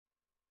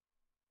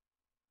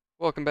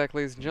Welcome back,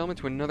 ladies and gentlemen,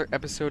 to another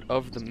episode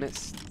of The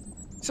Mist.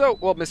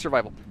 Well, Mist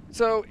Survival.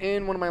 So,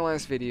 in one of my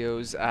last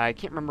videos, I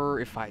can't remember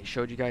if I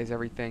showed you guys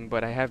everything,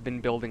 but I have been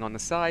building on the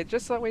side,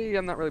 just that way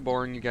I'm not really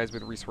boring you guys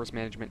with resource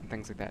management and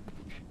things like that.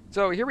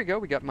 So, here we go.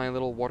 We got my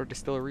little water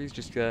distilleries,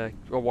 just,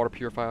 water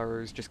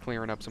purifiers, just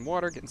clearing up some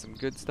water, getting some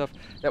good stuff.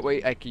 That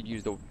way I could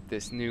use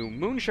this new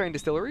moonshine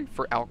distillery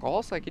for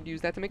alcohol, so I could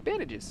use that to make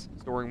bandages.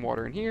 Storing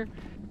water in here.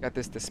 Got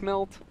this to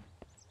smelt.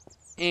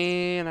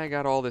 And I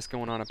got all this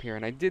going on up here.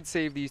 And I did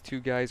save these two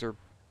guys, or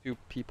two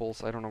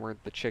peoples. I don't know where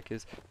the chick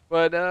is.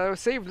 But,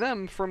 saved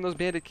them from those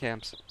bandit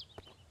camps.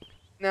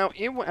 Now,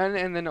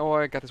 and then,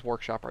 I got this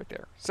workshop right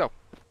there. So,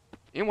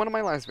 in one of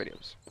my last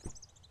videos,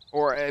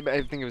 or I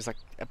think it was like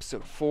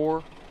episode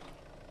 4,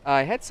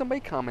 I had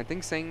somebody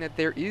commenting saying that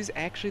there is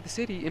actually the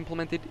city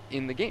implemented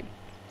in the game.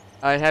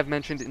 I have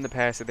mentioned in the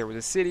past that there was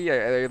a city,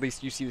 at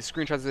least you see the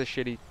screenshots of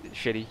the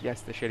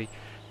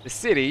the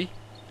city,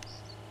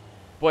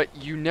 but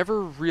you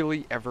never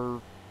really ever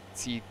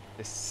see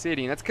the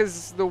city, and that's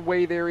because the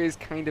way there is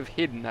kind of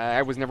hidden.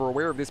 I was never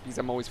aware of this because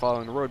I'm always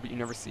following the road, but you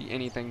never see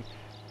anything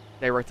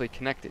directly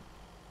connected.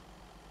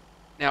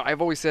 Now,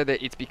 I've always said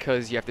that it's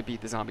because you have to beat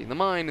the zombie in the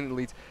mine, and it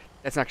leads.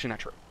 That's actually not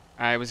true.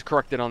 I was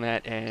corrected on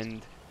that,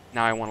 and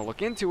now I want to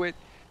look into it.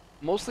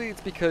 Mostly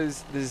it's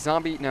because the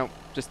zombie... Now,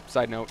 just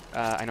side note,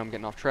 I know I'm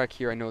getting off track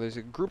here. I know there's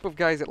a group of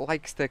guys that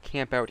likes to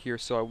camp out here,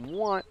 so I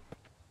want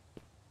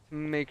to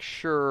make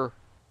sure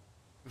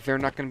they're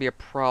not going to be a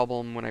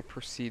problem when I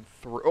proceed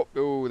through.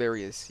 Oh, there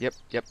he is. Yep,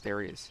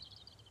 there he is.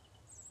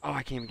 Oh,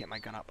 I can't even get my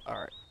gun up.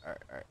 Alright.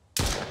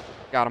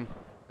 Got him.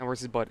 Now, where's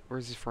his bud?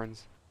 Where's his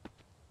friends?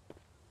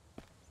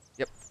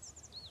 Yep.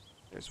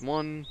 There's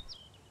one.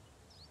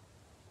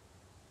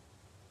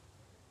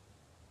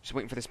 Just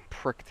waiting for this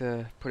prick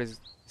to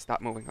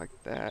stop moving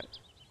like that.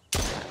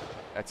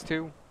 That's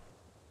two.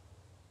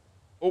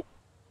 Oh,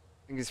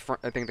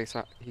 I think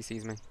he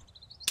sees me.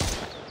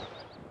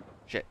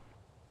 Shit.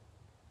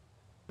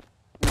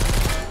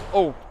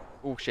 Oh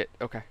shit.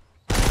 Okay.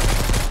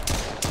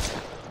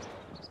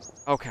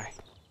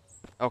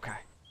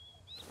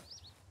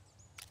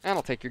 And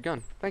I'll take your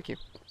gun. Thank you.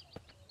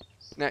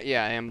 Now,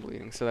 yeah, I am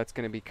bleeding, so that's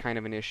going to be kind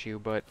of an issue,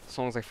 but as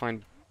long as I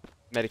find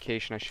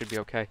medication, I should be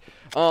okay.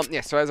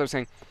 Yeah, so as I was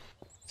saying,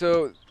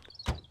 so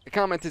I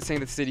commented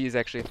saying that the city is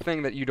actually a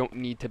thing that you don't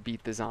need to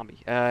beat the zombie.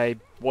 I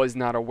was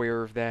not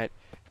aware of that,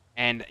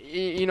 and,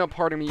 you know,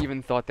 part of me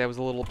even thought that was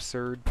a little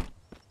absurd.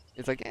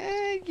 It's like,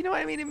 you know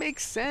what I mean? It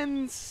makes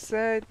sense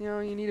that, you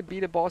know, you need to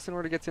beat a boss in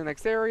order to get to the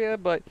next area,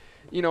 but,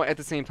 you know, at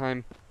the same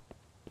time,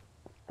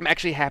 I'm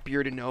actually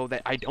happier to know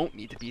that I don't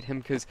need to beat him,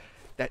 because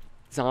that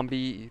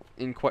zombie,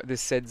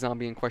 this said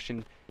zombie in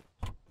question,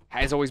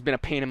 has always been a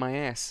pain in my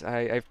ass.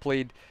 I've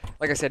played,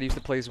 like I said, I used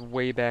to play this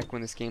way back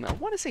when this game, I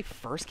want to say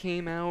first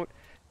came out,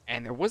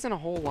 and there wasn't a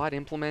whole lot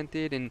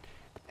implemented, and,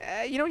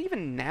 you know,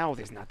 even now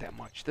there's not that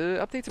much.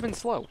 The updates have been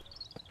slow.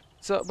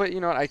 So, but, you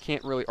know what, I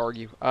can't really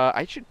argue.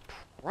 I should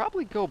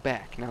probably go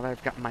back now that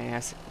I've got my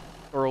ass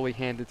thoroughly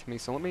handed to me.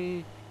 So let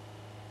me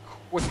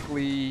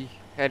quickly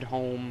head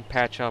home,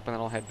 patch up, and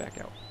then I'll head back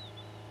out.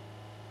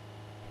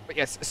 But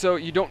yes, so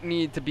you don't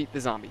need to beat the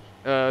zombie.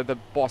 The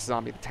boss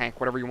zombie, the tank,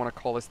 whatever you want to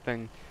call this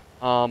thing.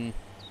 If I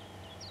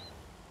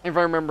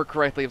remember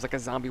correctly, it was like a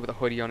zombie with a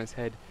hoodie on his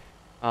head.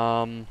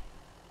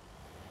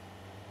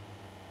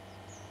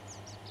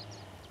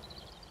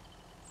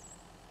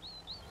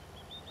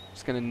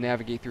 Just gonna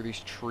navigate through these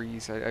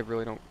trees. I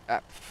really don't...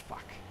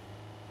 fuck.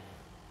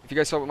 If you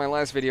guys saw with my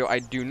last video, I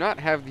do not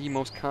have the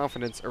most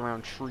confidence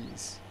around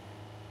trees.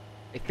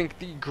 I think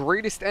the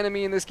greatest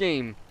enemy in this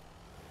game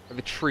are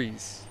the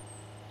trees.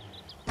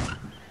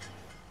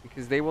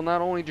 Because they will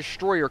not only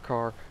destroy your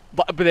car,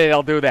 but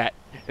they'll do that.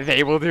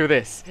 They will do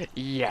this.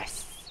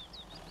 Yes.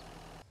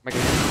 My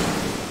God.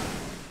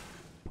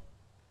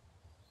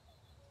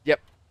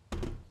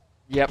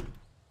 Yep.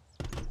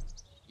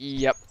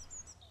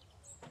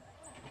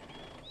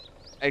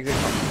 Exit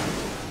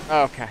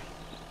car. Okay.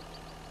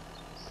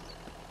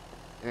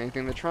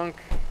 Anything in the trunk?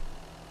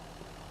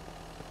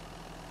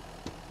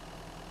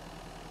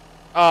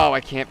 Oh, I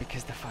can't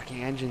because the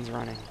fucking engine's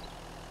running.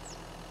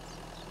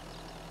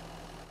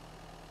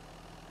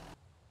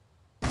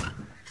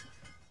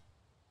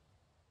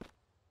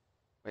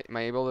 Wait, am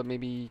I able to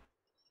maybe...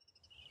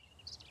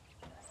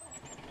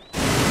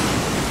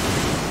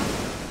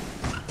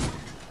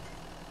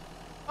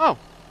 Oh!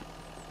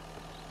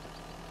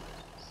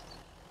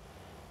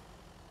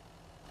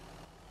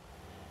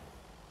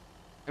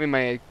 I mean,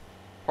 my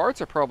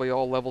parts are probably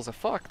all levels of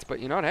fucked, but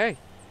you know what, hey,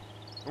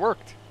 it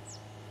worked.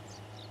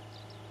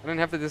 I didn't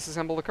have to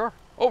disassemble the car.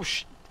 Oh,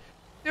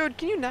 dude,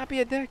 can you not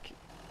be a dick?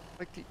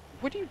 Like,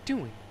 what are you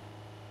doing?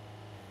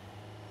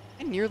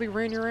 I nearly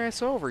ran your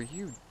ass over,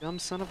 you dumb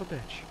son of a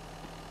bitch.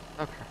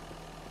 Okay.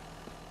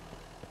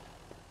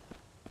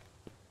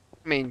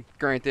 I mean,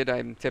 granted,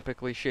 I'm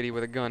typically shitty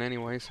with a gun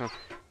anyway, so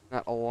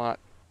not a lot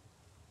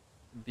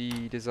to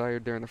be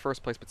desired there in the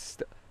first place, but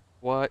still...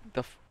 What the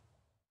f...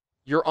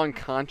 You're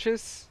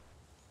unconscious?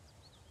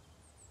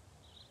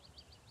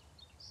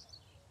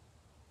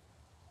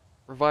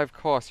 Revive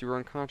cost. You were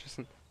unconscious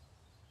and...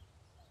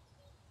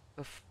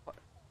 The fu-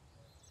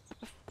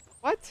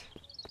 What?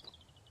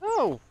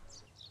 No!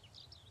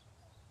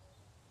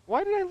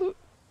 Why did I lose?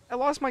 I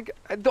lost my...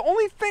 The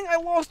only thing I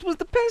lost was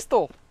the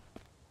pistol!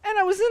 And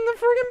I was in the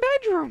friggin'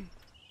 bedroom!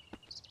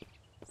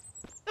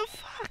 The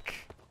fuck?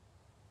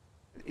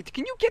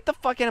 Can you get the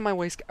fuck out of my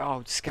way, Scott?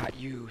 Oh, Scott,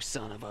 you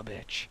son of a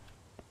bitch.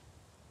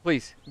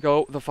 Please,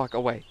 go the fuck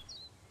away.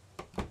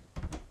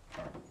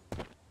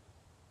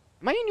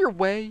 Am I in your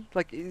way?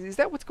 Like, is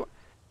that what's going...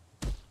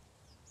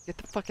 Get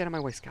the fuck out of my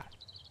way, Scott.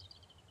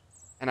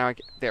 And now I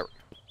get... There.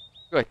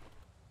 Good.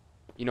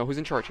 You know who's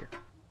in charge here.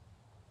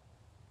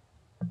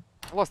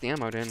 I lost the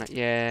ammo, didn't I?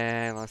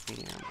 Yeah, I lost the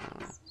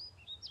ammo.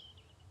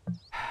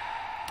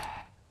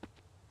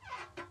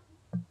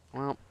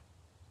 Well,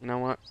 you know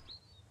what?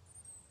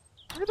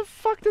 Where the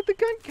fuck did the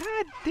gun...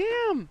 God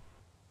damn!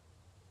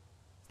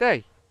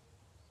 Stay.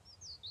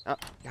 Oh,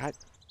 God.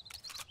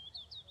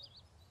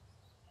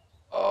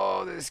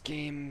 Oh, this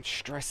game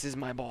stresses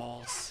my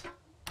balls.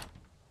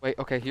 Wait,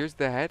 okay, here's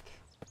that.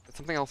 That's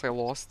something else I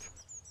lost.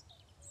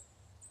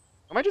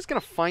 Am I just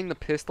gonna find the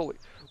pistol?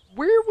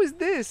 Where was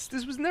this?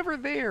 This was never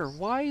there.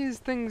 Why is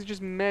things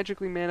just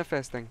magically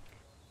manifesting?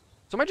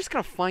 So am I just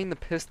gonna find the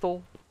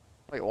pistol?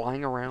 Like,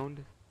 lying around?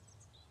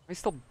 Am I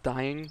still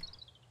dying?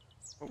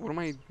 What am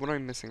I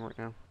missing right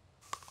now?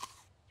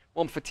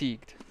 Well, I'm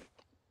fatigued.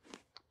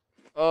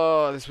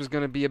 Oh, this was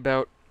gonna be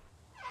about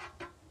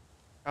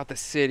the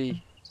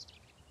city.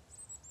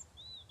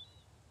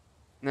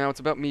 Now it's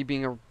about me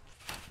being a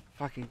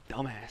fucking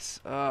dumbass.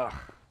 Ugh.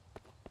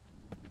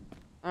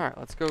 Alright,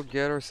 let's go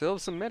get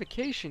ourselves some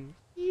medication.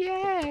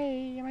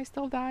 Yay! Am I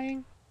still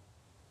dying?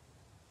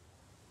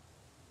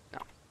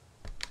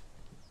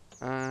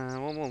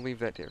 No. We'll leave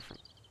that there for...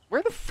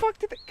 Where the fuck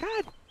did the...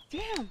 God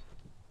damn!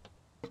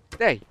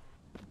 Stay!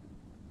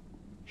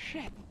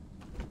 Shit.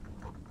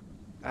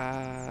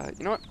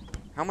 You know what?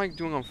 How am I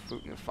doing on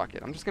food? No, fuck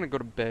it. I'm just gonna go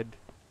to bed.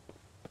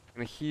 I'm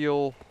gonna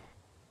heal.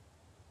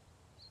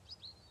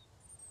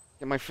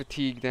 Get my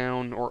fatigue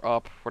down, or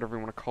up, whatever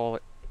you want to call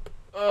it.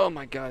 Oh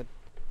my god.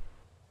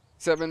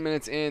 7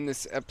 minutes in,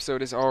 this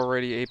episode is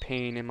already a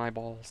pain in my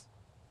balls.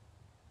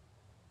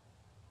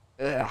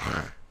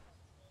 Ugh.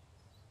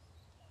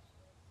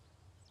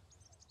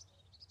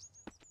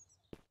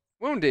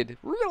 Wounded?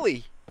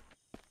 Really?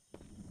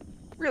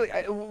 Really?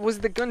 Was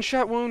it the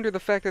gunshot wound or the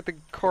fact that the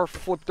car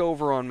flipped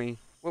over on me?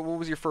 What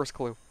was your first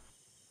clue?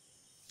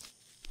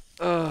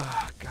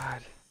 Ugh,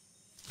 God.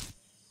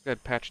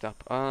 Good, patched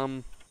up.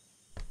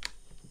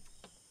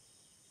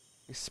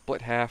 We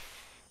split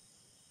half.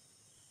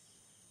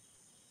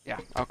 Yeah,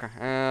 okay.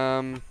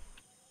 You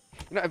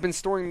know, I've been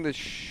storing the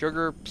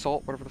sugar,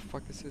 salt, whatever the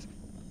fuck this is.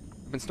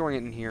 I've been storing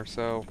it in here,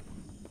 so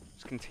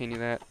just continue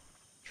that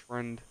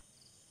trend.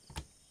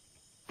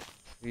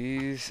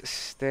 Please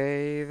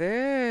stay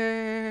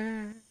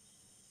there.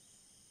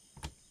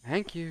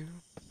 Thank you.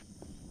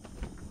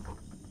 I'm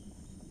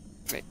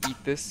gonna eat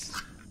this.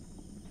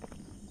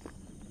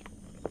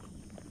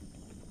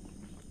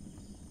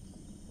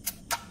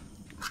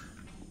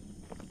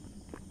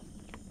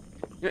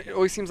 You know, it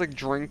always seems like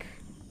drink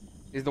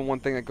is the one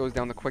thing that goes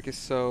down the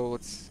quickest, so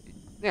let's...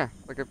 Yeah,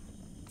 like a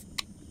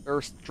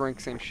thirst, drink,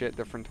 same shit,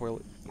 different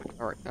toilet.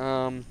 Alright,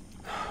 I'm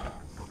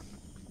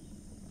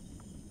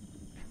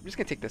just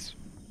gonna take this,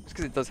 just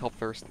because it does help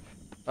thirst.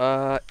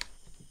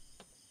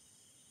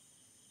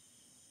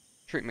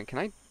 Treatment. Can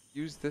I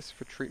use this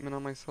for treatment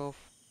on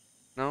myself?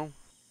 No?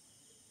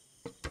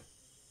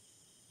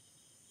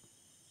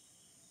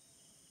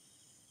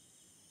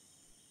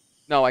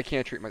 No, I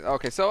can't treat myself.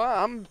 Okay, so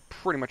I'm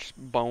pretty much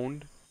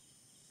boned.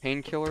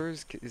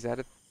 Painkillers, is that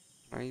it?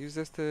 Can I use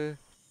this to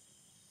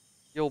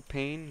heal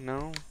pain?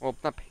 No? Well,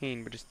 not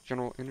pain, but just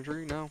general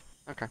injury? No?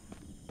 Okay.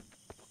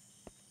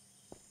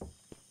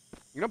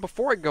 You know,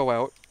 before I go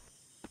out,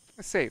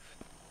 I'm save.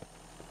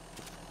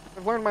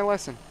 I've learned my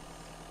lesson.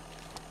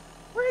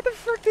 Where the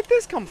frick did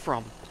this come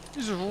from?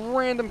 Just a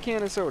random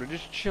can of soda,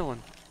 just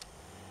chilling.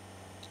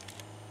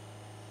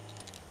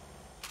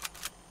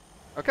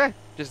 Okay,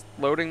 just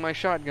loading my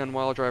shotgun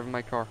while driving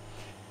my car.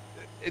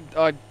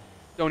 I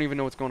don't even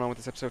know what's going on with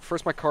this episode.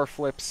 First my car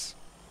flips.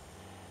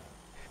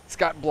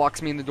 Scott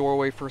blocks me in the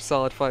doorway for a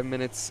solid 5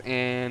 minutes,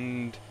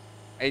 and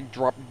I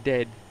drop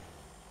dead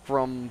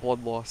from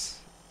blood loss.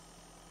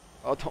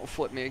 Oh, don't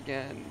flip me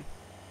again.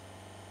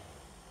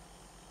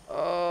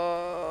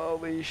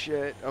 Holy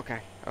shit. Okay,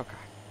 okay.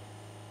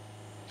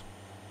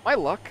 My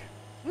luck,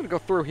 I'm gonna go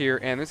through here,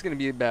 and there's gonna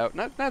be about,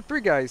 not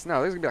 3 guys,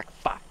 no, there's gonna be like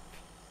 5.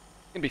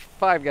 It's gonna be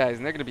 5 guys,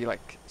 and they're gonna be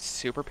like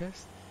super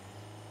pissed.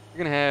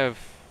 They're gonna have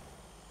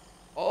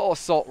all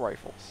assault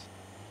rifles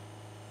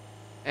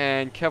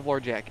and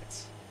Kevlar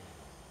jackets.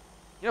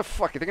 You know,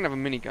 fuck it, they're gonna have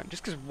a minigun,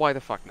 just because why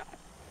the fuck not?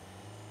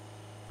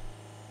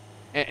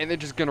 And they're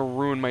just gonna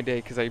ruin my day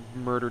because I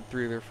murdered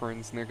 3 of their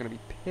friends, and they're gonna be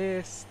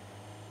pissed.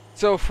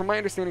 So, from my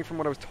understanding, from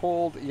what I was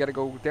told, you gotta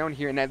go down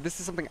here, and now this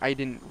is something I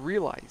didn't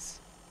realize.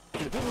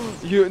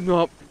 You,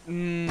 no,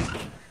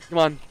 come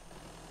on.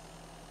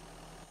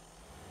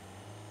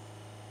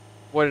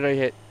 What did I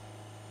hit?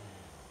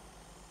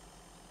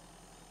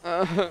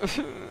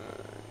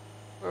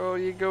 Oh,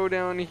 you go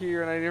down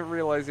here and I didn't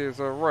realize there's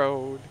a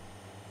road.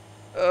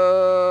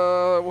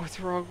 What's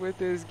wrong with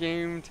this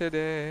game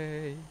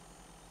today?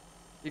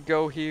 You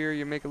go here,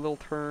 you make a little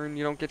turn,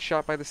 you don't get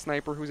shot by the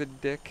sniper who's a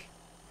dick.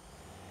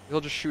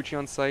 He'll just shoot you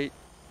on sight.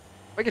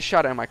 If I get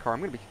shot out of my car, I'm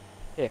gonna be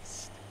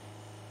pissed.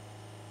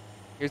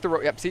 Here's the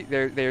road. Yep, see,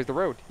 there's the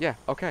road. Yeah,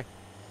 okay.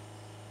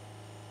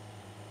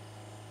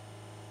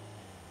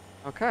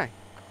 Okay,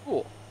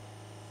 cool.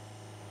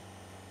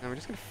 Now we're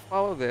just gonna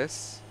follow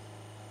this.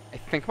 I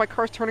think my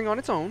car's turning on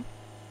its own.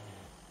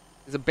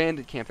 There's a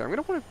bandit camp there. I'm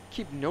gonna want to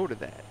keep note of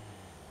that.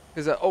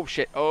 Because, oh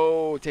shit.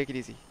 Oh, take it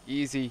easy.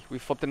 Easy. We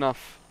flipped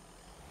enough.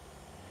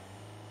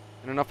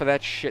 And enough of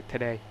that shit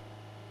today.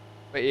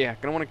 But yeah,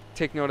 gonna want to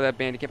take note of that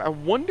bandit camp. I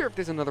wonder if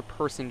there's another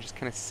person just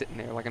kind of sitting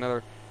there. Like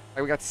another...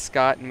 Like we got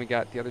Scott and we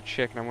got the other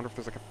chick. And I wonder if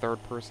there's like a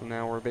third person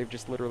now. Or they've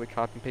just literally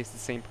copied and pasted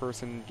the same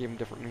person and gave them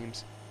different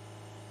names.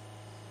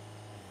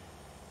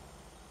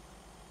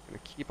 Gonna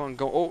keep on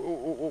going.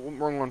 Oh,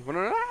 wrong one.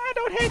 No,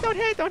 don't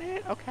hit.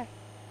 Okay.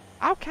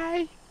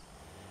 Okay.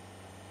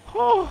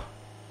 Oh.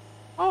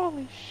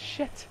 Holy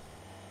shit.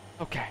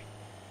 Okay.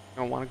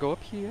 I want to go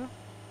up here.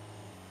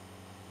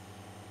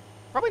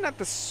 Probably not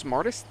the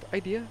smartest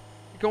idea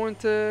to go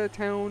into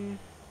town,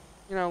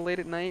 you know, late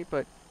at night,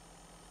 but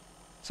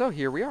so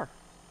here we are.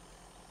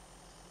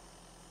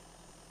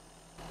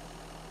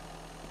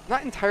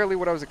 Not entirely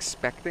what I was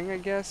expecting, I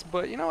guess,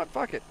 but you know what?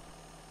 Fuck it.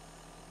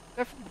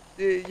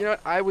 You know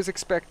what? I was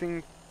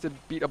expecting to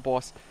beat a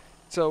boss.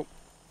 So,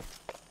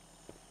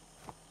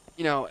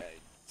 you know,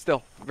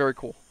 still, very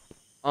cool.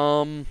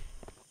 Now,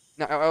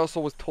 I also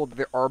was told that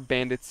there are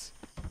bandits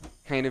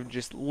kind of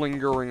just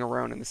lingering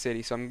around in the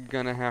city, so I'm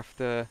gonna have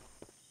to,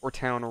 or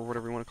town, or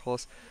whatever you want to call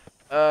us,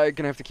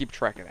 gonna have to keep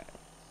track of that.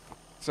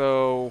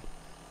 So,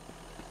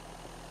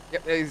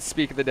 yep,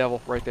 speak of the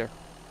devil, right there.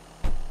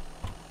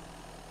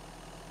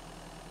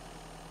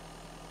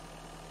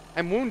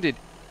 I'm wounded.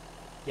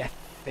 You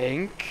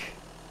think?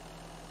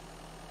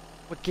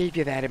 What gave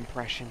you that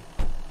impression?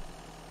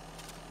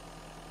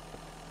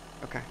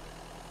 Okay.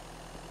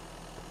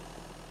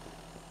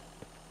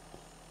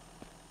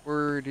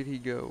 Where did he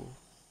go?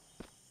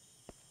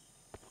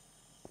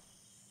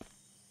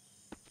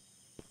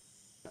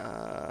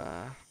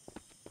 I'm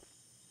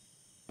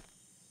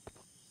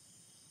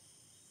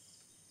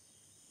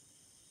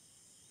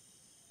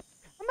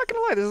not gonna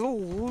lie, this is a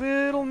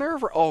little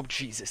nerve. Oh,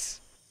 Jesus.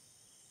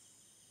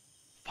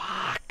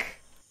 Fuck.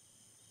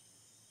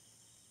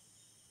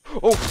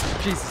 Oh,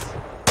 Jesus.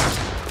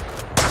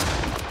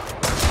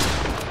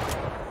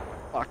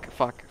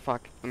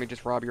 Fuck. Let me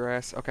just rob your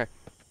ass. Okay.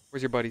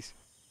 Where's your buddies?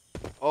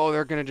 Oh,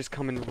 they're gonna just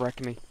come and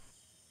wreck me.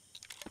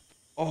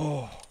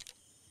 Oh.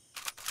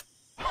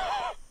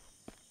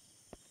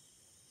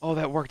 Oh,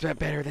 that worked out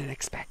better than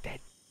expected.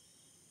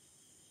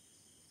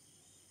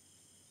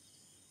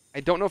 I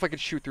don't know if I could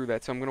shoot through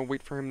that, so I'm gonna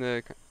wait for him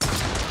to...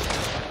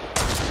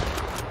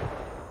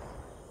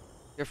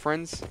 You have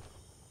friends?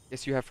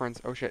 Yes, you have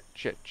friends. Oh, shit.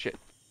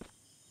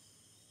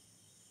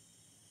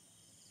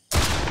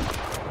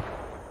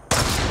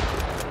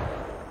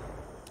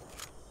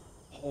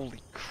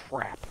 Holy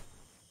crap.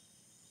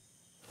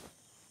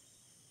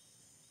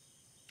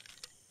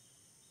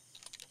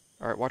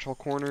 Alright, watch all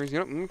corners. You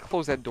know, let me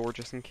close that door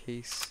just in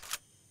case.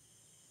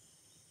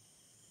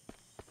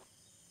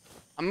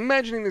 I'm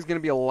imagining there's going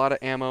to be a lot of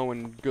ammo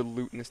and good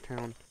loot in this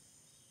town.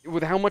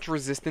 With how much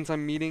resistance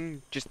I'm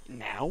meeting just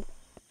now,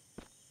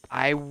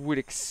 I would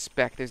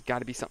expect there's got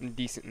to be something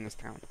decent in this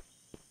town.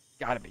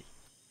 Gotta be.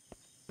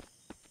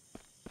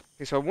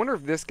 Okay, so I wonder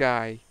if this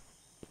guy...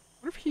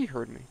 I wonder if he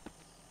heard me.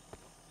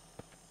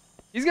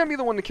 He's going to be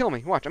the one to kill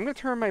me. Watch, I'm going to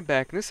turn my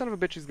back, and this son of a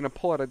bitch is going to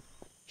pull out a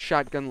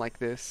shotgun like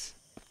this.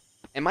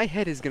 And my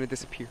head is going to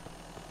disappear.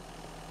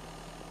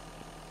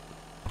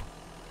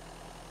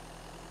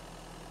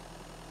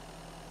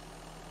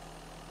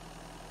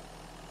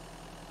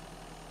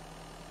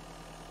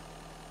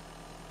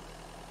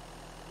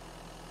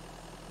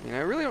 I mean, I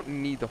really don't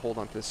need to hold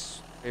on to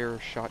this spare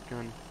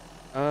shotgun.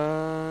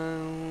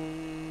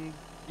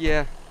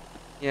 Yeah.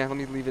 Yeah, let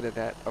me leave it at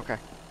that. Okay.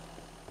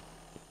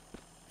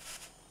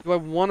 Do I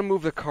want to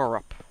move the car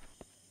up?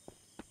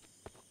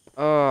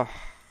 I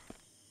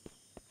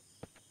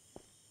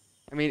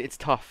mean, it's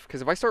tough,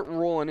 because if I start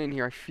rolling in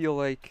here, I feel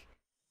like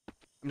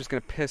I'm just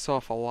going to piss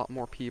off a lot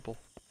more people.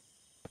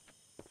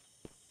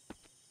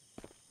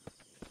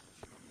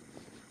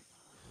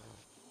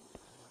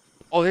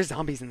 Oh, there's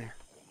zombies in there.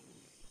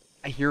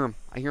 I hear them.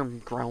 I hear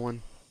them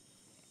growling.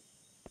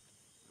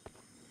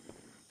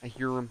 I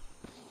hear them.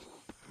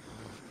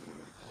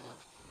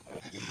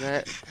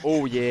 That...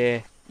 Oh,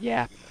 yeah.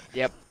 Yeah.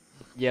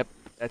 Yep.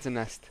 That's a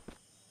nest.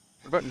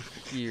 What about in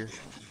here?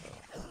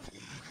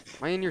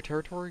 Am I in your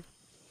territory?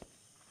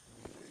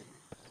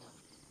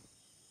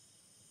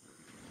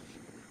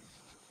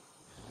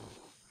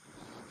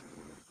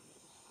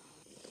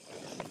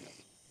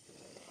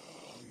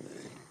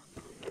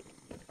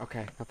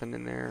 Okay, nothing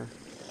in there.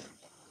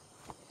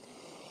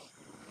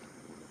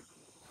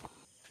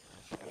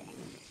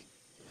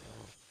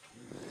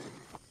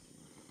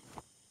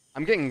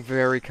 I'm getting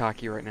very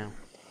cocky right now.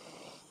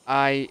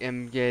 I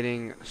am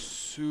getting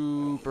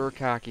super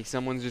cocky.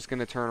 Someone's just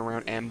gonna turn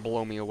around and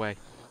blow me away.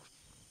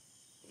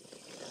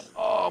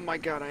 Oh my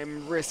god,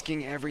 I'm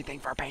risking everything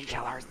for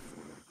painkillers.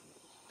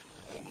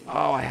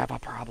 Oh, I have a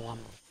problem.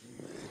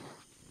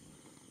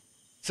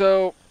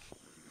 So,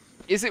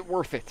 is it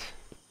worth it?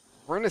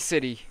 We're in a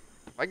city.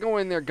 If I go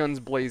in there, guns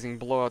blazing,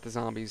 blow out the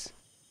zombies.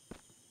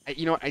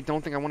 You know what? I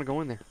don't think I want to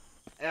go in there.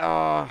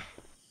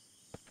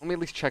 Let me at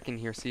least check in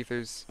here, see if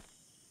there's...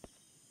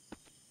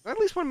 I at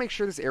least want to make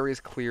sure this area is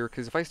clear,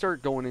 because if I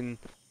start going in...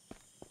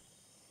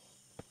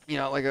 You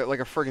know, like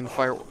a friggin'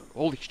 fire...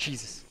 Holy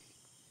Jesus.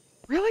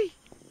 Really?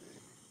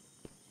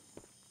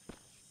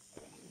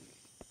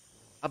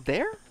 Up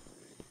there?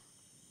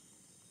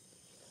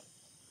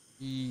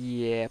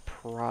 Yeah,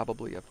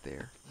 probably up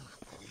there.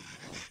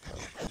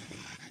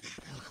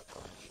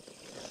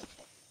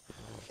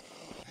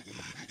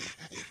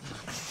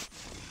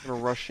 I'm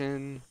gonna rush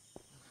in.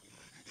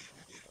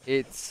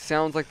 It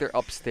sounds like they're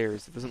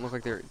upstairs. It doesn't look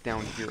like they're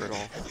down here at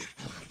all.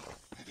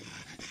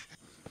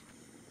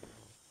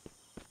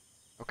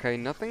 Okay,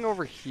 nothing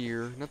over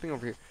here. Nothing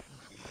over here.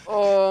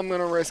 Oh, I'm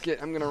gonna risk it.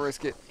 I'm gonna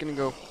risk it. Gonna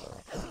go.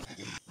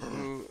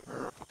 Ooh.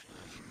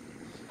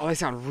 Oh, I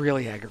sound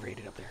really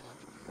aggravated up there.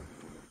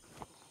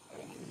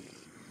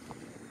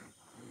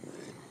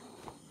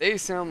 They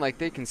sound like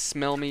they can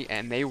smell me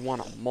and they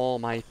want to maul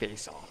my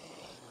face off.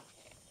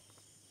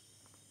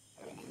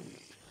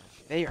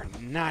 They are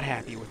not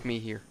happy with me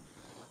here.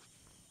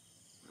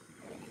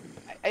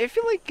 I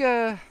feel like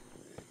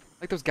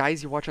those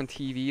guys you watch on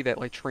TV that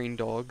like train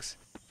dogs,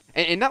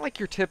 and not like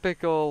your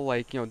typical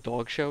like, you know,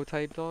 dog show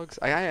type dogs.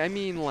 I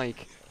mean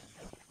like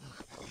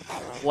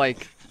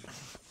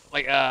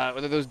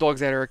those dogs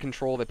that are out of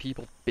control that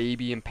people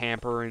baby and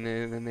pamper, and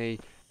then they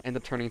end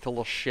up turning into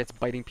little shits,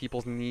 biting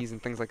people's knees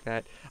and things like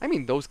that. I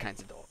mean those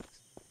kinds of dogs.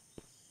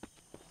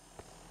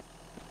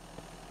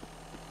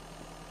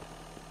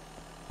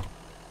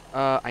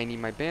 I need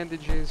my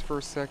bandages for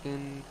a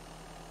second.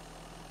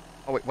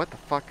 Oh wait, what the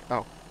fuck?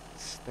 Oh,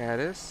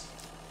 status.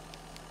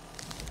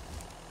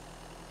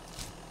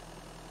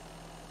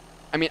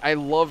 I mean, I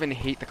love and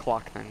hate the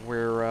clock thing,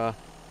 where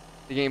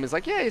the game is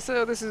like, yeah,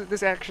 so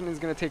this action is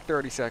gonna take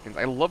 30 seconds.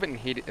 I love it and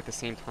hate it at the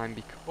same time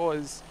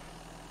because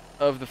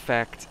of the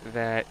fact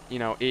that, you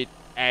know, it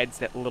adds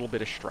that little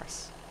bit of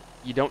stress.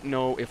 You don't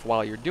know if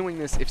while you're doing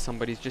this, if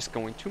somebody's just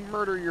going to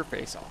murder your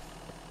face off.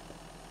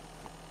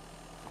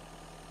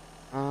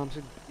 So,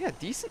 yeah,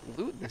 decent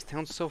loot in this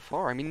town so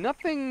far. I mean,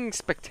 nothing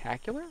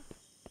spectacular,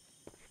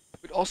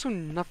 but also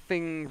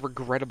nothing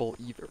regrettable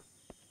either.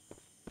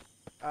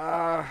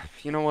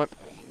 You know what?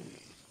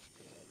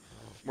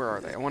 Where are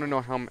they? I want to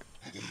know how many...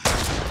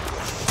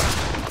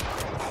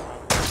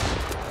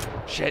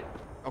 Shit.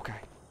 Okay.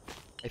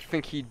 I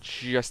think he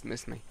just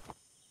missed me.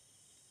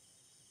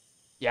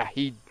 Yeah,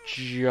 he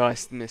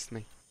just missed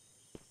me.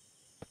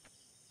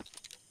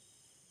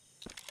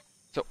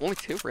 So, only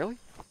 2, really?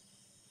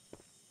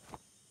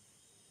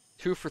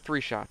 2 for 3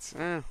 shots.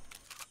 Not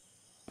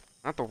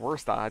the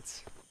worst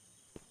odds.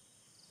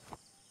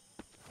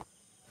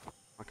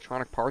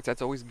 Electronic parts,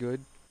 that's always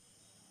good.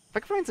 If I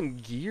could find some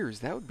gears,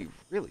 that would be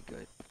really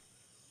good.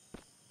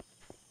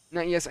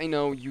 Now, yes, I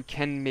know you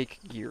can make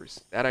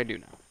gears. That I do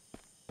know.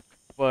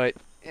 But,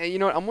 you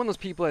know what? I'm one of those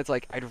people that's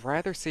like, I'd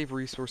rather save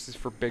resources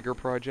for bigger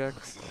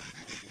projects.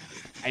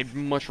 I'd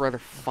much rather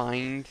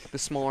find the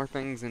smaller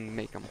things and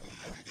make them.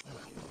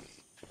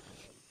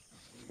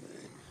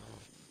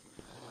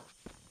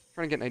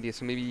 Trying to get an idea,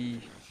 so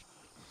maybe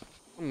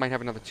I might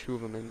have another 2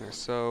 of them in there.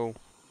 So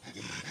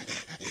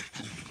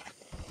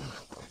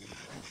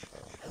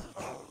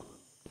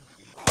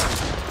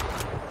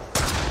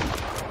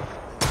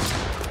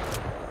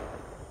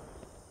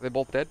are they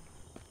both dead?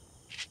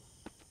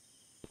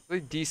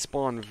 They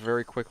despawn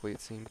very quickly, it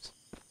seems.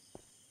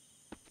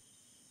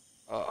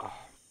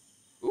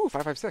 Ooh,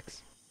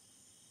 556.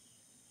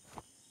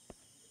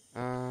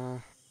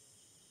 Come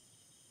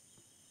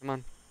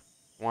on.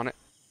 I want it.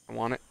 I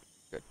want it.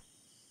 Good.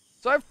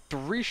 So I have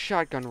 3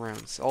 shotgun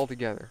rounds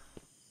altogether.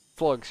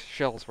 Slugs,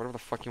 shells, whatever the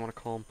fuck you want to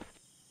call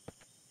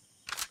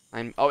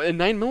them. Oh, a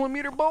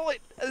 9mm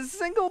bullet! A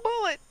single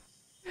bullet!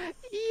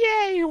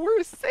 Yay!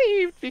 We're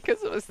saved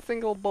because of a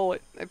single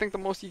bullet. I think the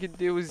most you could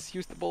do is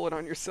use the bullet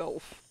on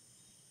yourself.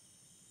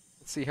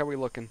 Let's see, how we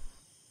looking?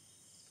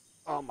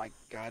 Oh my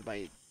god,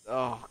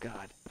 oh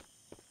god.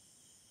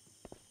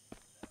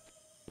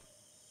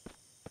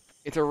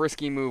 It's a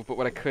risky move, but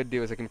what I could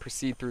do is I can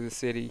proceed through the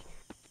city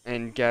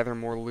and gather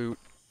more loot.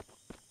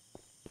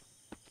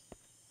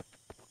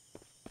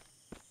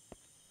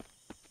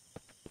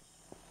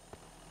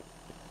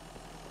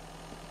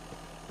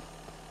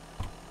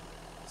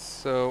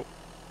 So,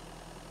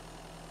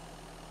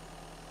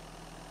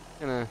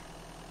 gonna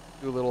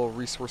do a little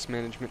resource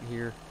management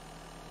here.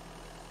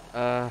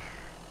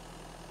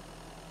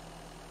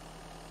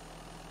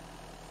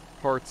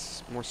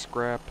 Parts, more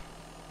scrap.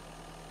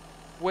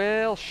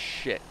 Well,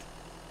 shit.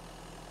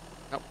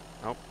 Nope,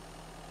 nope.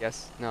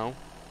 Yes, no,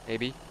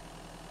 maybe.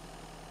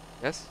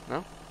 Yes,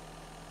 no?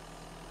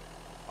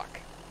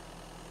 Fuck.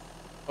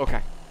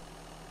 Okay.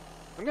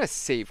 I'm gonna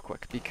save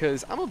quick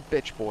because I'm a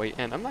bitch boy,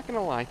 and I'm not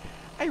gonna lie,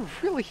 I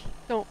really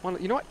don't want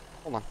to. You know what?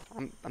 Hold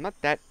on. I'm not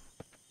that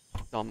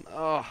dumb.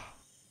 Ugh.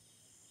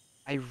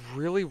 I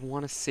really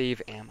want to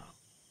save ammo.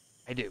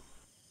 I do.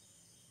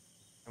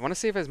 I want to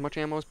save as much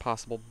ammo as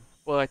possible,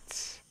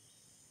 but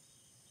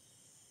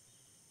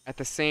at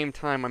the same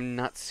time, I'm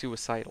not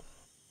suicidal.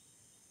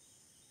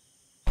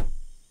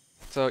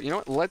 So you know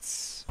what?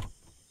 Let's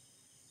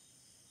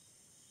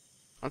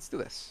do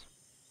this.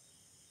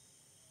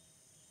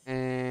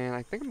 And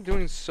I think I'm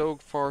doing so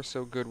far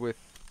so good with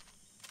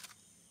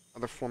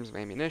other forms of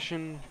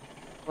ammunition.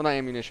 Well, not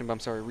ammunition, but I'm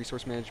sorry,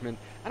 resource management.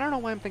 I don't know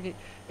why I'm thinking.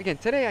 Again,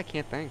 today I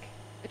can't think.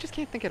 I just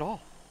can't think at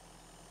all.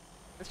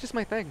 That's just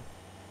my thing.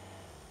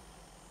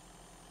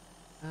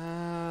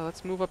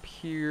 Let's move up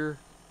here.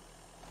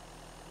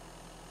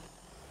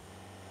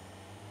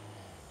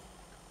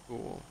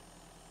 Cool.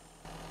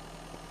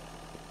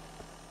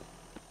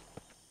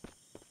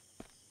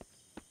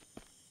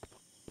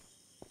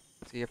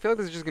 See, I feel like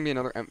this is just gonna be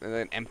another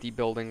an empty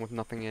building with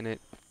nothing in it.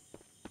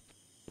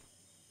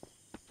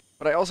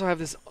 But I also have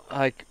this,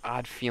 like,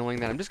 odd feeling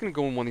that I'm just gonna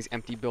go in one of these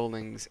empty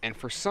buildings, and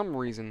for some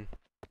reason,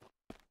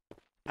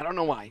 I don't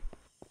know why,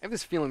 I have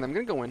this feeling that I'm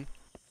gonna go in,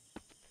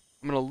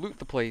 I'm gonna loot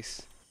the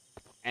place,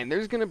 and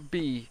there's gonna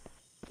be,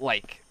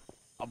 like,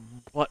 a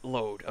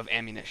buttload of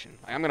ammunition.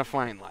 Like, I'm gonna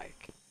find,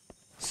 like,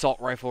 assault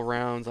rifle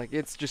rounds, like,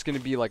 it's just gonna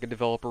be, like, a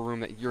developer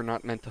room that you're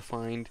not meant to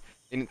find.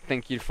 Didn't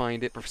think you'd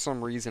find it, but for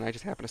some reason, I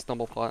just happened to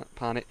stumble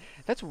upon it.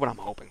 That's what I'm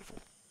hoping for.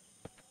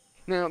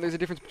 Now, there's a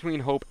difference between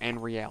hope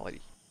and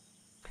reality.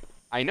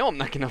 I know I'm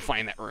not going to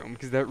find that room,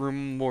 because that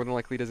room more than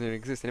likely doesn't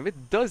exist. And if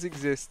it does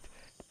exist,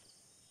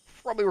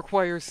 probably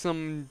requires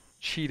some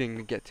cheating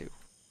to get to.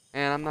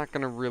 And I'm not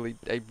going to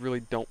I really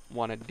don't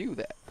want to do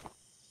that.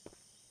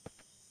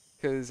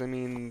 Because, I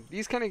mean,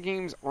 these kind of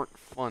games aren't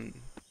fun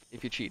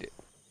if you cheat it.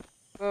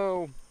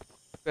 So,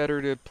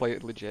 better to play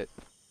it legit.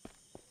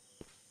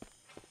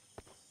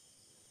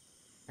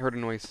 I heard a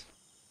noise.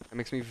 That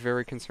makes me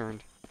very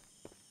concerned.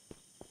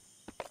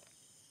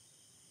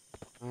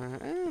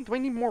 Do I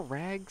need more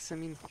rags? I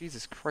mean,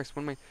 Jesus Christ,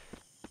 what am I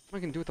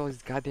gonna do with all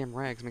these goddamn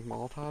rags? Make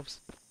Molotovs?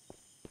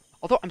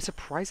 Although, I'm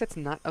surprised that's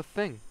not a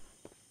thing.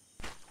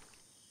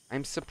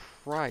 I'm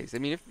surprised. I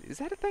mean, is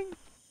that a thing?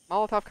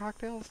 Molotov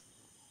cocktails?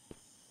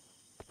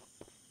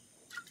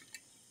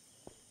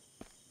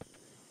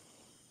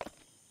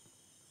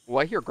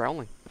 Well, I hear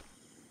growling.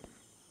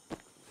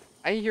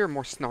 I hear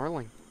more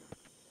snarling.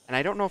 And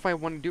I don't know if I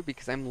want to do it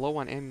because I'm low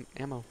on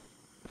ammo.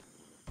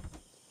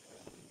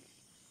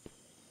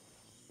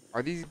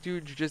 Are these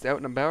dudes just out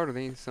and about, or are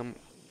they some...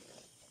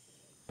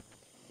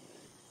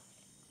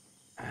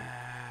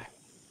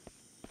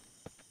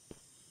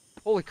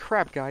 Holy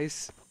crap,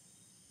 guys.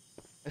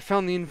 I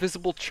found the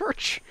invisible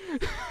church!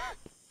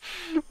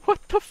 What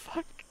the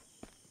fuck?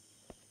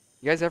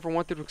 You guys ever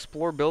wanted to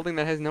explore a building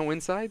that has no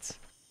insides?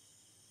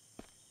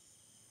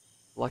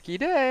 Lucky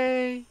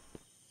day!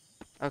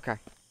 Okay.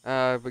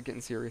 We're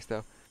getting serious,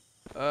 though.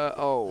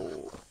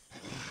 Oh.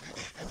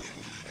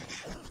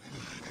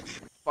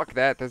 Fuck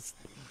that,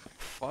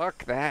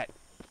 Fuck that.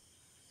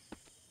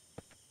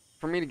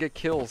 For me to get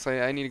kills,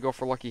 I need to go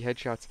for lucky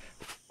headshots.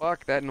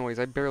 Fuck that noise.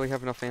 I barely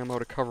have enough ammo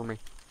to cover me.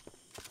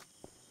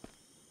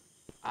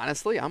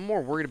 Honestly, I'm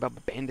more worried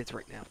about bandits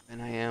right now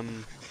than I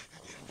am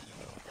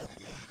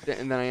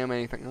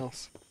anything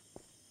else.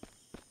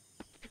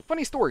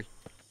 Funny story.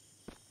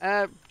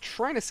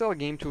 Trying to sell a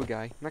game to a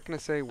guy. I'm not gonna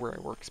say where I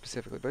work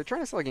specifically, but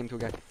trying to sell a game to a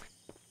guy.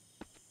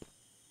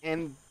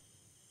 And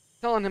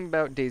telling him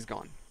about Days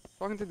Gone.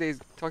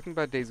 Talking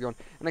about Days Gone,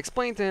 and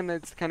explain to him that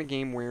it's the kind of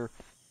game where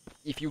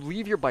if you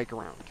leave your bike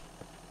around,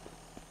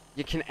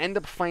 you can end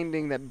up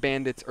finding that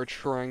bandits are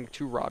trying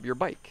to rob your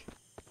bike.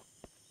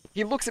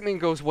 He looks at me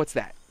and goes, "What's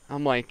that?"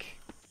 I'm like,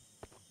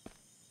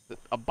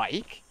 "A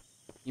bike?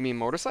 You mean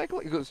motorcycle?"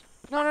 He goes,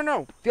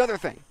 No, the other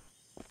thing.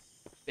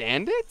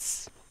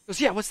 Bandits? He goes,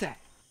 "Yeah, what's that?"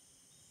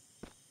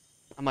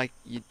 I'm like,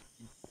 you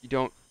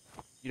don't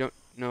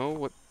know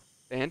what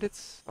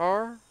bandits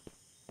are?"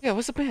 "Yeah,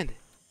 what's a bandit?"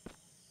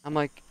 I'm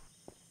like,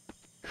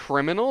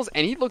 "Criminals?"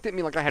 And he looked at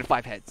me like I had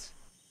 5 heads.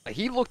 Like,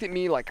 he looked at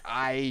me like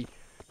I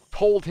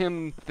told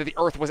him that the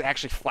earth was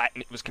actually flat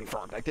and it was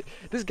confirmed. Like,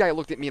 this guy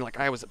looked at me like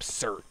I was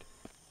absurd.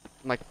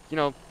 I'm like,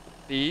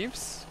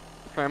 thieves?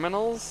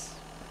 Criminals?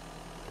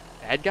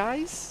 Bad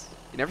guys?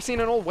 You never seen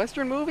an old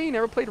Western movie?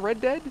 Never played Red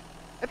Dead?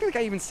 I think the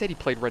guy even said he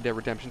played Red Dead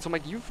Redemption. So I'm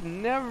like, you've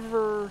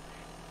never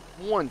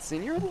once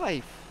in your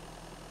life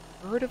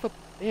heard of a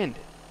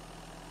bandit?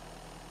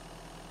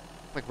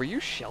 Like, were you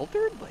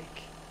sheltered?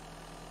 Like,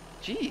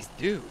 jeez,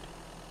 dude.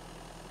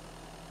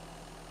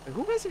 Like,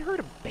 who hasn't heard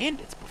of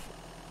bandits before?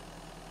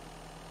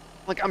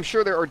 Like, I'm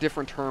sure there are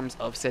different terms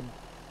of said,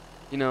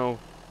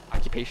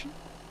 occupation.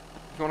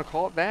 If you want to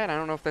call it that. I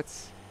don't know if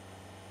that's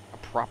a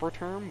proper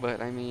term,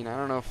 but I mean, I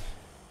don't know if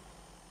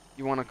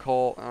you want to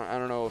call, I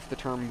don't know if the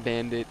term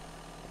bandit,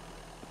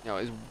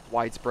 is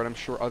widespread. I'm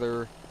sure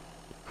other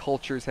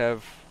cultures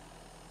have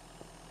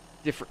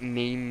different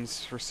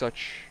names for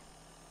such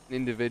an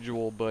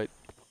individual, but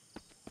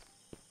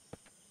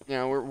You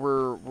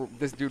know,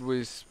 this dude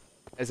was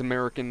as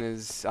American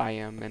as I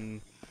am, and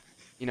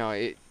you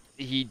know,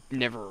 he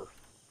never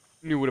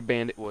knew what a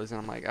bandit was, and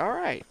I'm like, all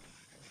right.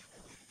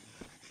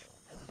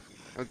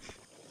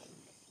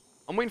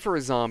 I'm waiting for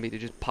a zombie to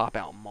just pop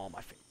out and maul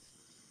my face.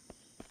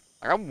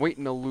 Like, I'm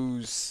waiting to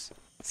lose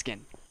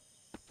skin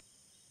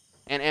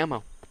and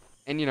ammo,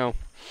 and you know,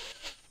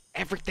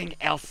 everything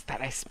else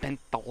that I spent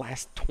the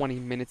last 20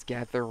 minutes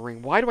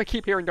gathering. Why do I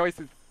keep hearing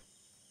noises?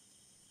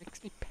 It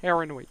makes me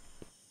paranoid.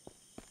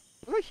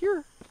 Was I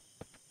here?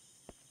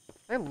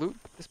 Did I loot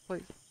this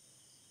place?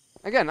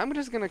 Again, I'm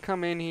just gonna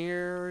come in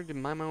here, do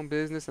mind my own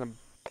business, and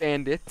a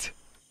bandit.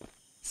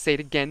 Say it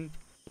again.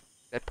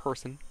 That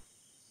person.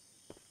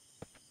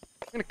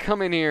 I'm gonna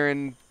come in here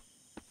and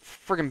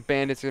friggin'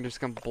 bandits are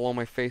just gonna blow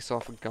my face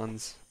off with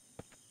guns.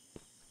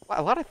 Wow,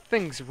 a lot of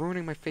things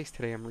ruining my face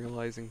today, I'm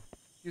realizing.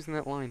 Using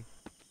that line.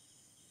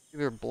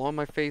 Either blowing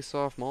my face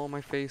off, mauling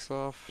my face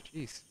off.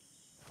 Jeez.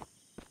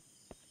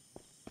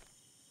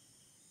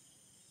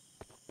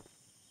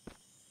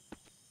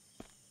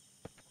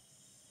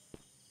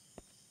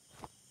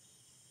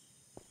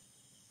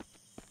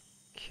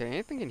 Okay,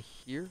 anything in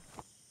here?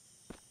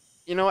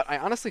 You know what? I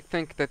honestly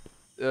think that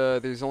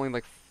there's only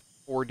like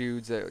 4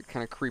 dudes that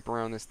kind of creep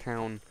around this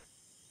town,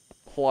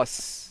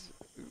 plus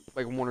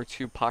like 1 or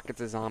 2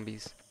 pockets of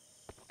zombies.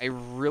 I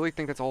really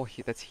think that's all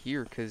that's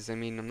here, because I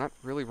mean I'm not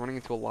really running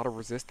into a lot of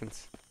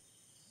resistance.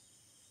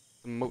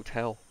 It's a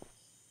motel.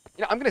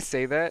 You know, I'm gonna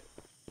say that.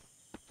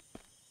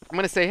 I'm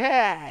gonna say,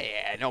 hey,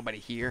 yeah, nobody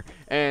here,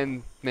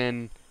 and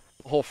then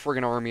a whole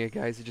friggin' army of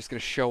guys are just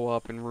gonna show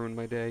up and ruin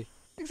my day.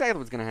 Exactly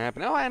what's gonna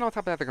happen. Oh, and on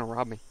top of that, they're gonna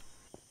rob me.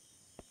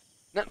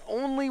 Not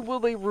only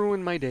will they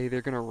ruin my day,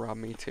 they're gonna rob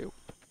me too.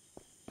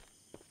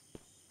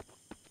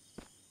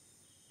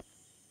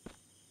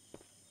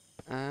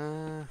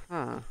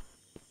 Huh.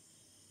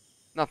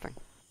 Nothing.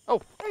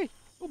 Oh, hey,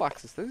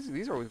 toolboxes.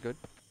 These are always good.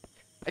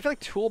 I feel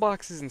like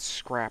toolboxes and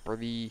scrap are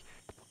the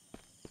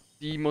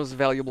most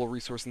valuable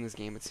resource in this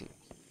game, it seems.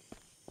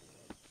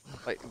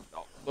 Like,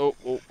 oh,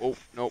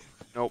 nope,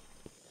 nope.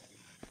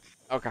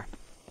 Okay.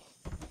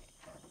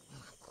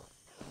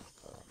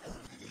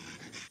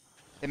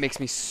 It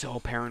makes me so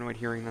paranoid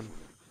hearing them.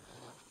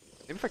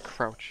 Maybe if I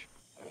crouch.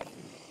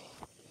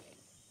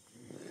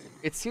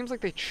 It seems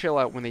like they chill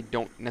out when they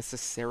don't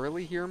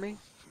necessarily hear me.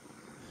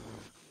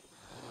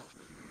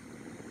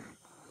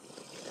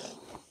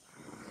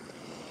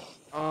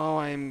 Oh,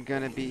 I'm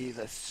gonna be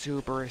the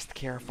superest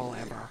careful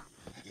ever.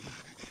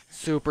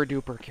 Super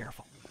duper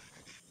careful.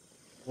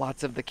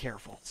 Lots of the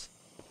carefuls.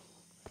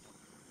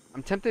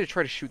 I'm tempted to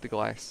try to shoot the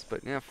glass,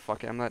 but yeah,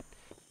 fuck it. I'm not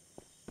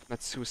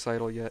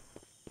suicidal yet.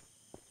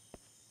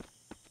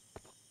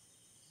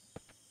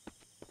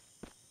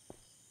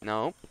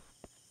 No.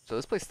 So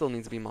this place still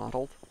needs to be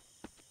modeled.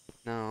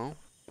 No.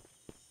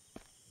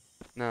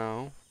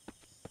 No.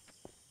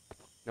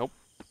 Nope.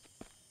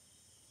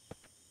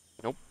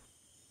 Nope.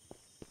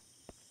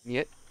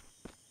 Yet.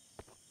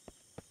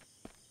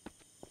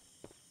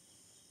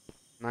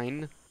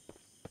 9.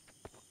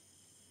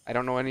 I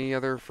don't know any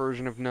other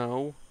version of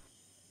no.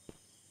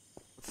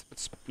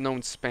 It's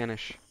known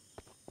Spanish.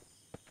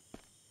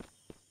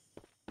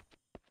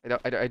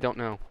 I don't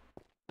know.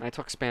 And I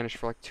took Spanish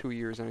for like 2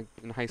 years in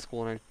high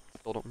school, and I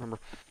still don't remember.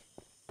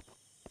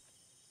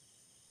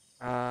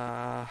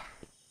 I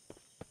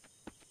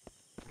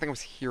think I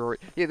was here.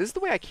 Yeah, this is the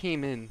way I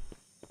came in.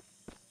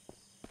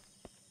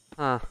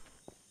 Huh.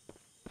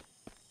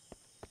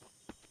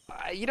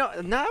 You know,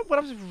 not what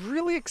I was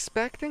really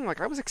expecting.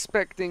 Like, I was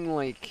expecting,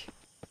 like,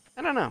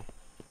 I don't know.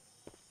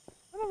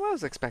 I don't know what I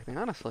was expecting,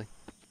 honestly.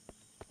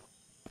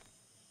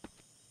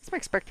 My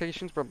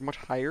expectations were much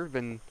higher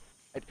than...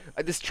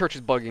 this church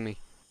is bugging me.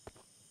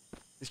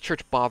 This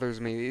church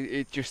bothers me.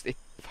 It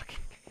fucking...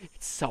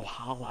 It's so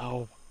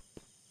hollow.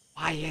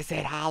 Why is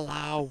it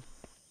hollow?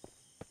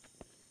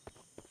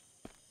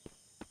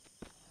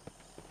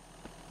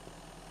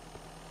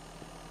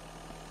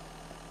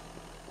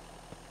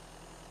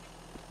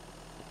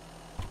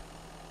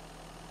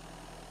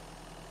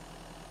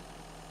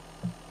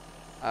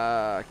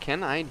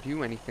 Can I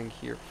do anything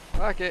here?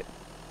 Fuck it.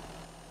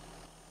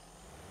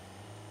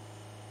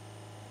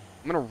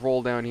 I'm gonna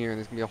roll down here and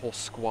there's gonna be a whole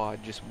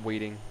squad just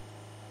waiting.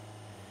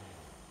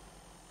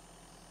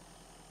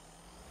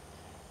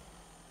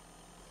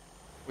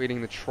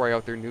 Waiting to try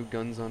out their new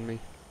guns on me.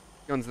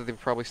 Guns that they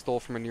probably stole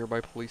from a nearby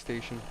police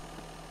station.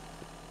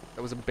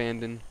 That was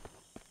abandoned.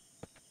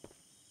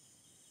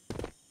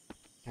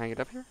 Can I get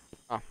up here?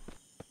 Oh.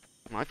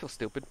 Well, I feel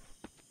stupid.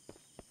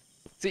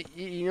 See,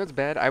 you know what's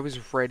bad? I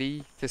was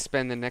ready to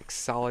spend the next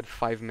solid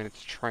 5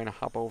 minutes trying to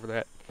hop over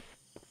that.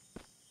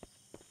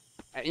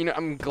 You know,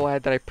 I'm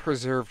glad that I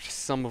preserved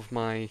some of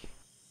my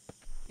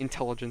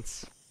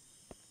intelligence.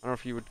 I don't know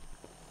if you would...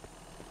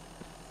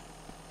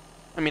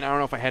 I mean, I don't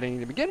know if I had any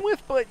to begin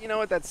with, but you know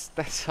what? That's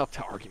up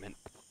to argument.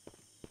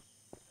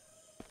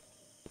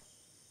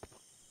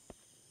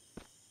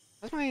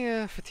 How's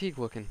my fatigue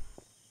looking?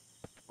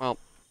 Well,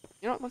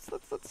 you know what?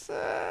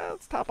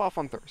 Let's top off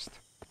on thirst.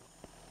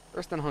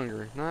 Thirst and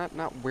hunger,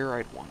 not where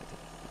I'd want it.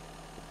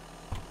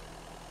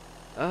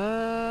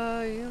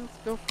 Yeah, let's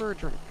go for a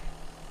drink.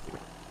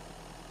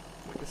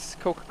 This is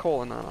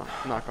Coca-Cola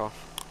knockoff.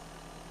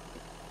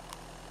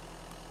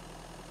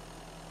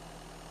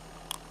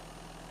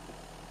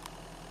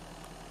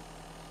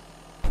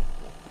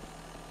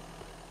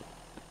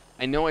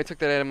 I know I took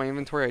that out of my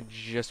inventory, I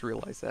just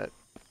realized that.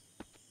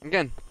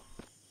 Again,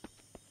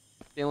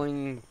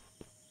 feeling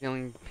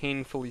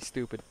painfully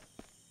stupid.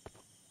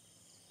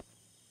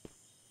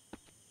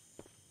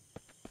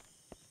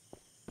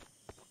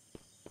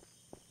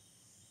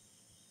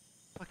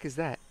 What the fuck is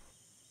that?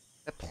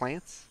 Is that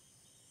plants?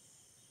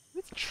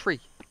 It's a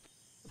tree.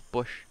 A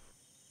bush.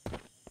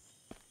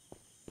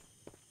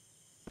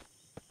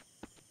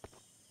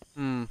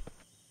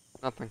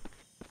 Nothing.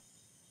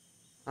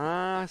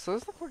 So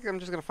this looks like I'm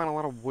just gonna find a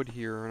lot of wood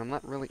here, and I'm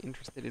not really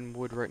interested in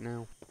wood right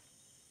now.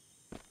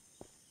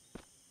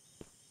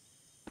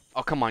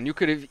 Oh, come on, you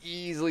could have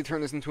easily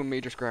turned this into a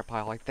major scrap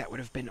pile. Like, that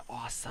would have been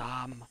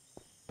awesome.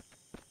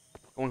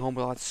 Going home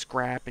with a lot of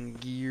scrap and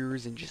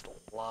gears and just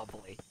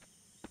lovely.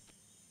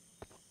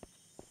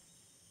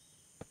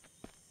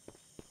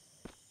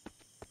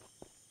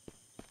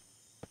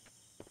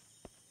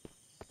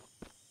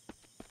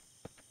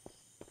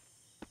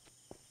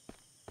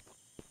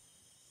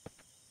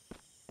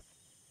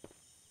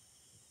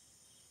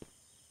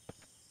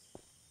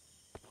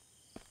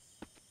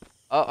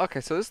 Oh,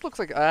 okay, so this looks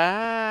like...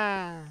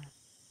 I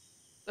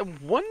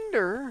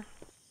wonder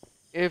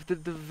if the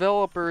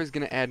developer is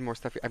going to add more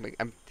stuff.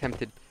 I'm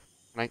tempted.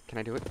 Can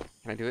I do it?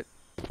 Can I do it?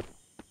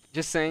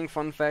 Just saying,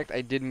 fun fact,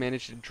 I did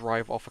manage to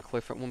drive off a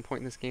cliff at one point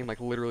in this game. Like,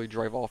 literally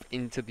drive off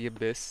into the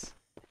abyss.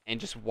 And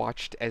just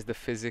watched as the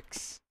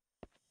physics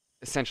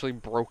essentially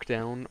broke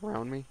down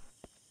around me.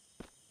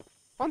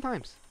 Fun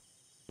times.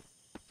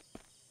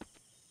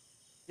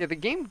 Yeah, the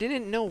game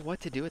didn't know what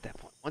to do at that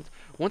point.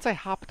 Once I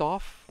hopped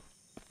off...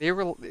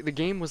 The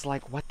game was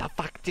like, what the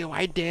fuck do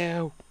I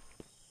do?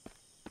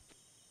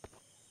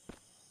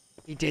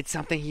 He did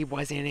something he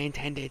wasn't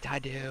intended to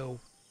do.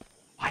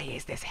 Why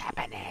is this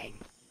happening?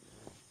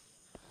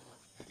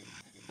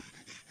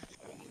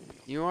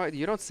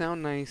 You don't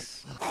sound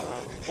nice.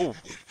 Oh.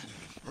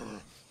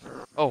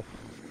 Oh.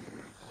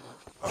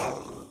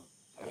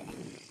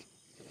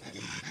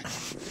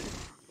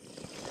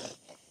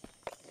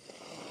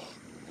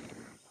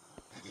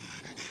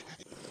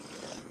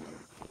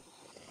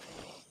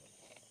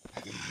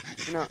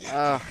 You know,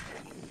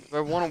 I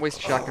want to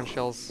waste shotgun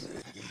shells.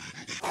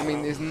 I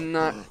mean, there's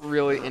not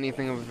really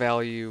anything of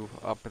value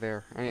up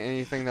there.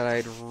 Anything that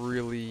I'd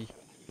really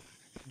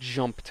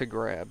jump to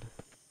grab.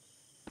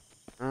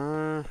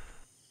 The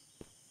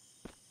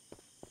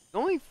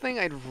only thing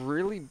I'd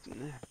really...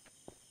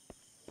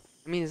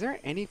 I mean, is there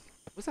any...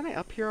 Wasn't I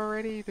up here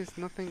already? There's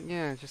nothing...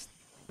 Yeah, just...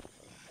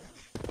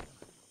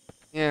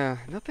 Yeah,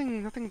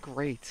 nothing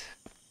great.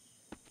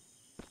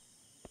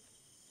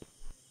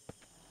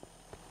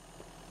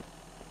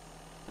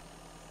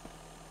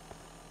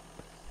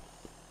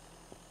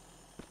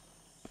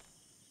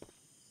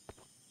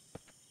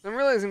 I'm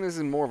realizing this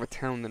is more of a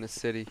town than a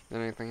city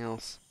than anything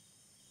else.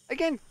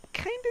 Again,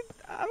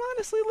 I'm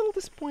honestly a little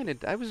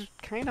disappointed. I was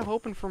kind of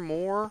hoping for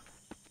more.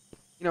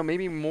 You know,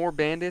 maybe more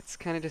bandits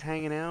kind of just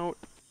hanging out.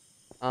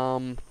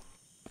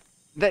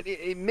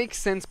 It makes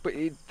sense, but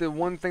the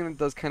one thing that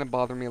does kind of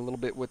bother me a little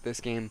bit with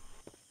this game,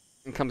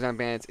 and comes down to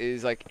bandits,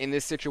 is like in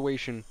this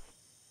situation,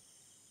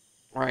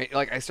 right?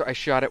 Like I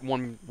shot at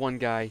one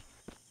guy,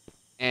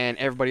 and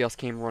everybody else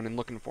came running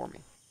looking for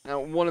me. Now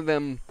one of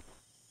them,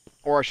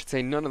 or I should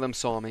say, none of them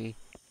saw me,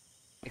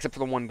 except for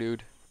the one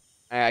dude.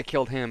 I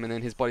killed him, and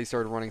then his buddy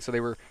started running. So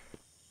they were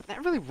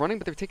not really running,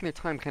 but they were taking their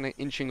time, kind of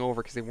inching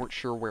over because they weren't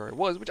sure where I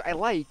was, which I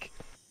like.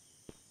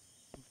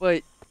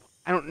 But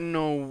I don't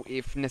know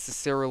if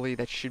necessarily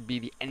that should be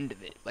the end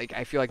of it. Like,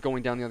 I feel like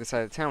going down the other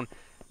side of the town,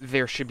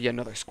 there should be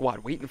another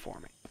squad waiting for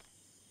me.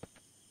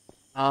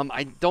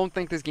 I don't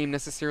think this game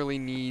necessarily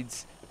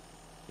needs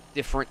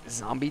different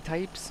zombie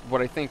types.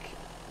 What I think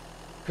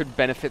could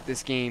benefit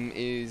this game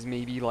is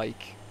maybe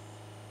like,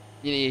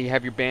 you know, you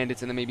have your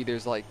bandits, and then maybe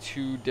there's like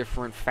two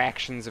different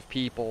factions of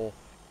people.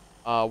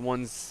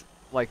 One's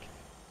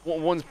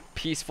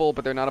peaceful,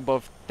 but they're not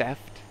above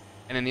theft,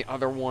 and then the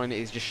other one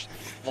is just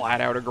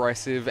flat out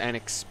aggressive and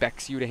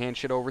expects you to hand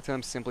shit over to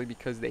them simply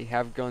because they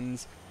have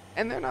guns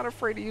and they're not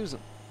afraid to use them.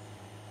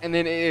 And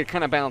then it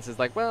kind of balances,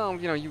 like, well,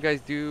 you know,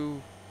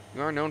 you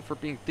are known for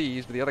being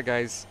thieves, but the other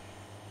guys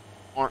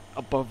aren't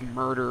above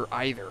murder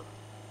either.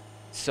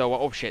 So,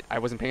 oh shit, I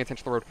wasn't paying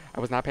attention to the road.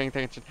 I was not paying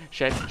attention.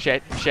 Shit,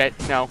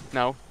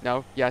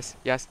 no, yes,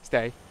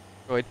 stay.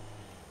 Good.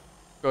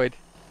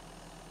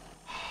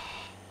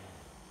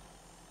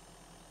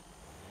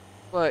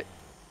 But,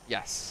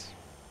 yes.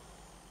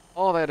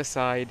 All that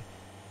aside,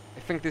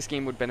 I think this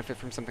game would benefit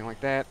from something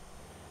like that.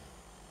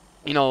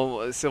 You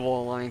know,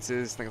 civil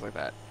alliances, things like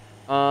that.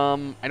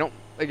 I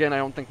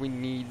don't think we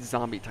need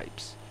zombie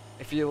types.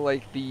 I feel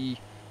like the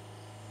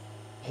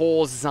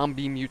whole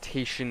zombie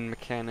mutation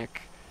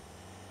mechanic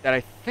that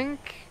I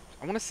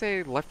want to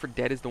say Left 4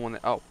 Dead is the one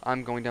that... Oh,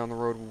 I'm going down the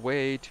road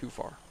way too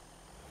far.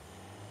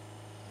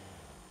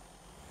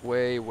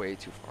 Way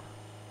too far.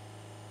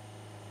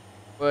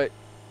 But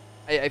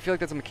I feel like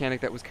that's a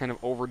mechanic that was kind of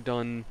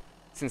overdone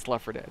since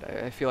Left 4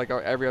 Dead. I feel like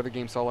every other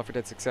game saw Left 4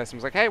 Dead success and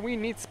was like, hey, we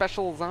need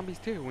special zombies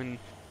too, and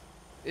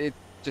it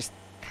just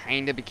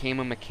kind of became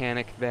a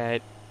mechanic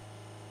that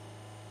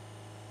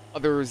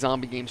other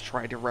zombie games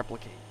tried to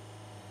replicate.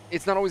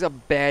 It's not always a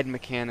bad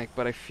mechanic,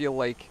 but I feel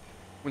like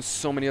when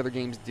so many other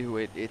games do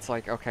it, it's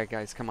like, okay,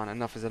 guys, come on,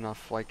 enough is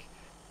enough. Like,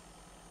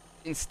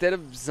 instead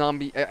of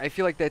zombie, I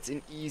feel like that's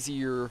an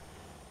easier,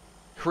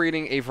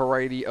 creating a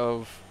variety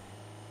of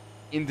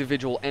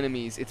individual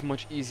enemies, it's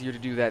much easier to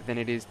do that than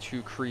it is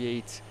to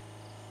create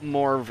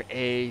more of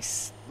a,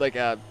 like,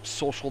 a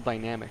social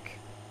dynamic,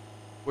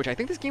 which I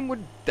think this game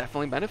would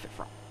definitely benefit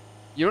from.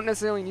 You don't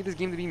necessarily need this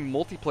game to be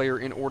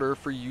multiplayer in order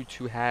for you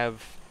to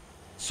have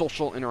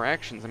social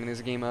interactions. I mean,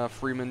 there's a game,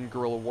 Freeman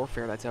Guerrilla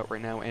Warfare, that's out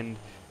right now, and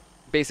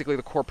basically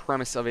the core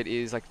premise of it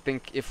is, like,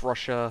 think if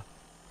Russia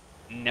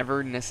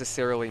never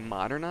necessarily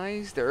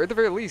modernized, or at the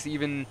very least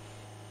even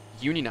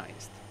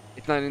unionized.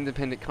 It's not an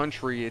independent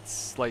country,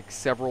 it's like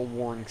several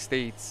warring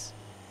states,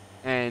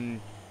 and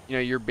you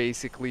know, you're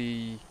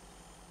basically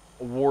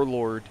a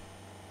warlord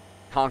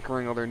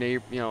conquering other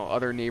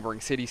other neighboring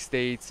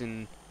city-states,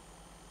 and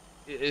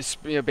it's,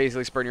 you know,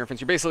 basically spreading your influence.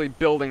 You're basically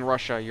building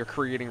Russia, you're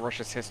creating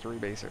Russia's history,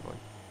 basically.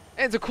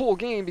 And it's a cool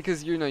game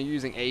because you're, you know,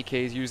 using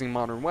AKs, using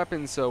modern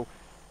weapons, so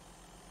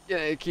yeah,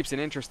 it keeps it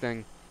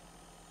interesting.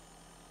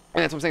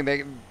 And that's what I'm saying,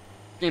 the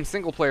game's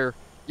single player,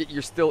 yet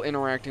you're still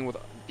interacting with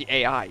the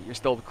AI, you're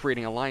still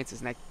creating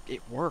alliances, and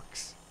it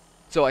works.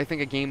 So I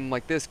think a game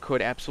like this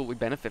could absolutely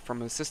benefit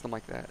from a system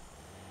like that.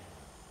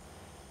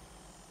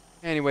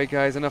 Anyway,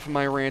 guys, enough of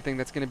my ranting.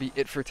 That's going to be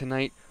it for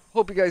tonight.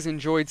 Hope you guys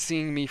enjoyed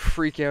seeing me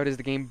freak out as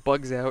the game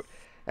bugs out.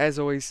 As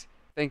always,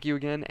 thank you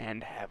again,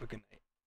 and have a good night.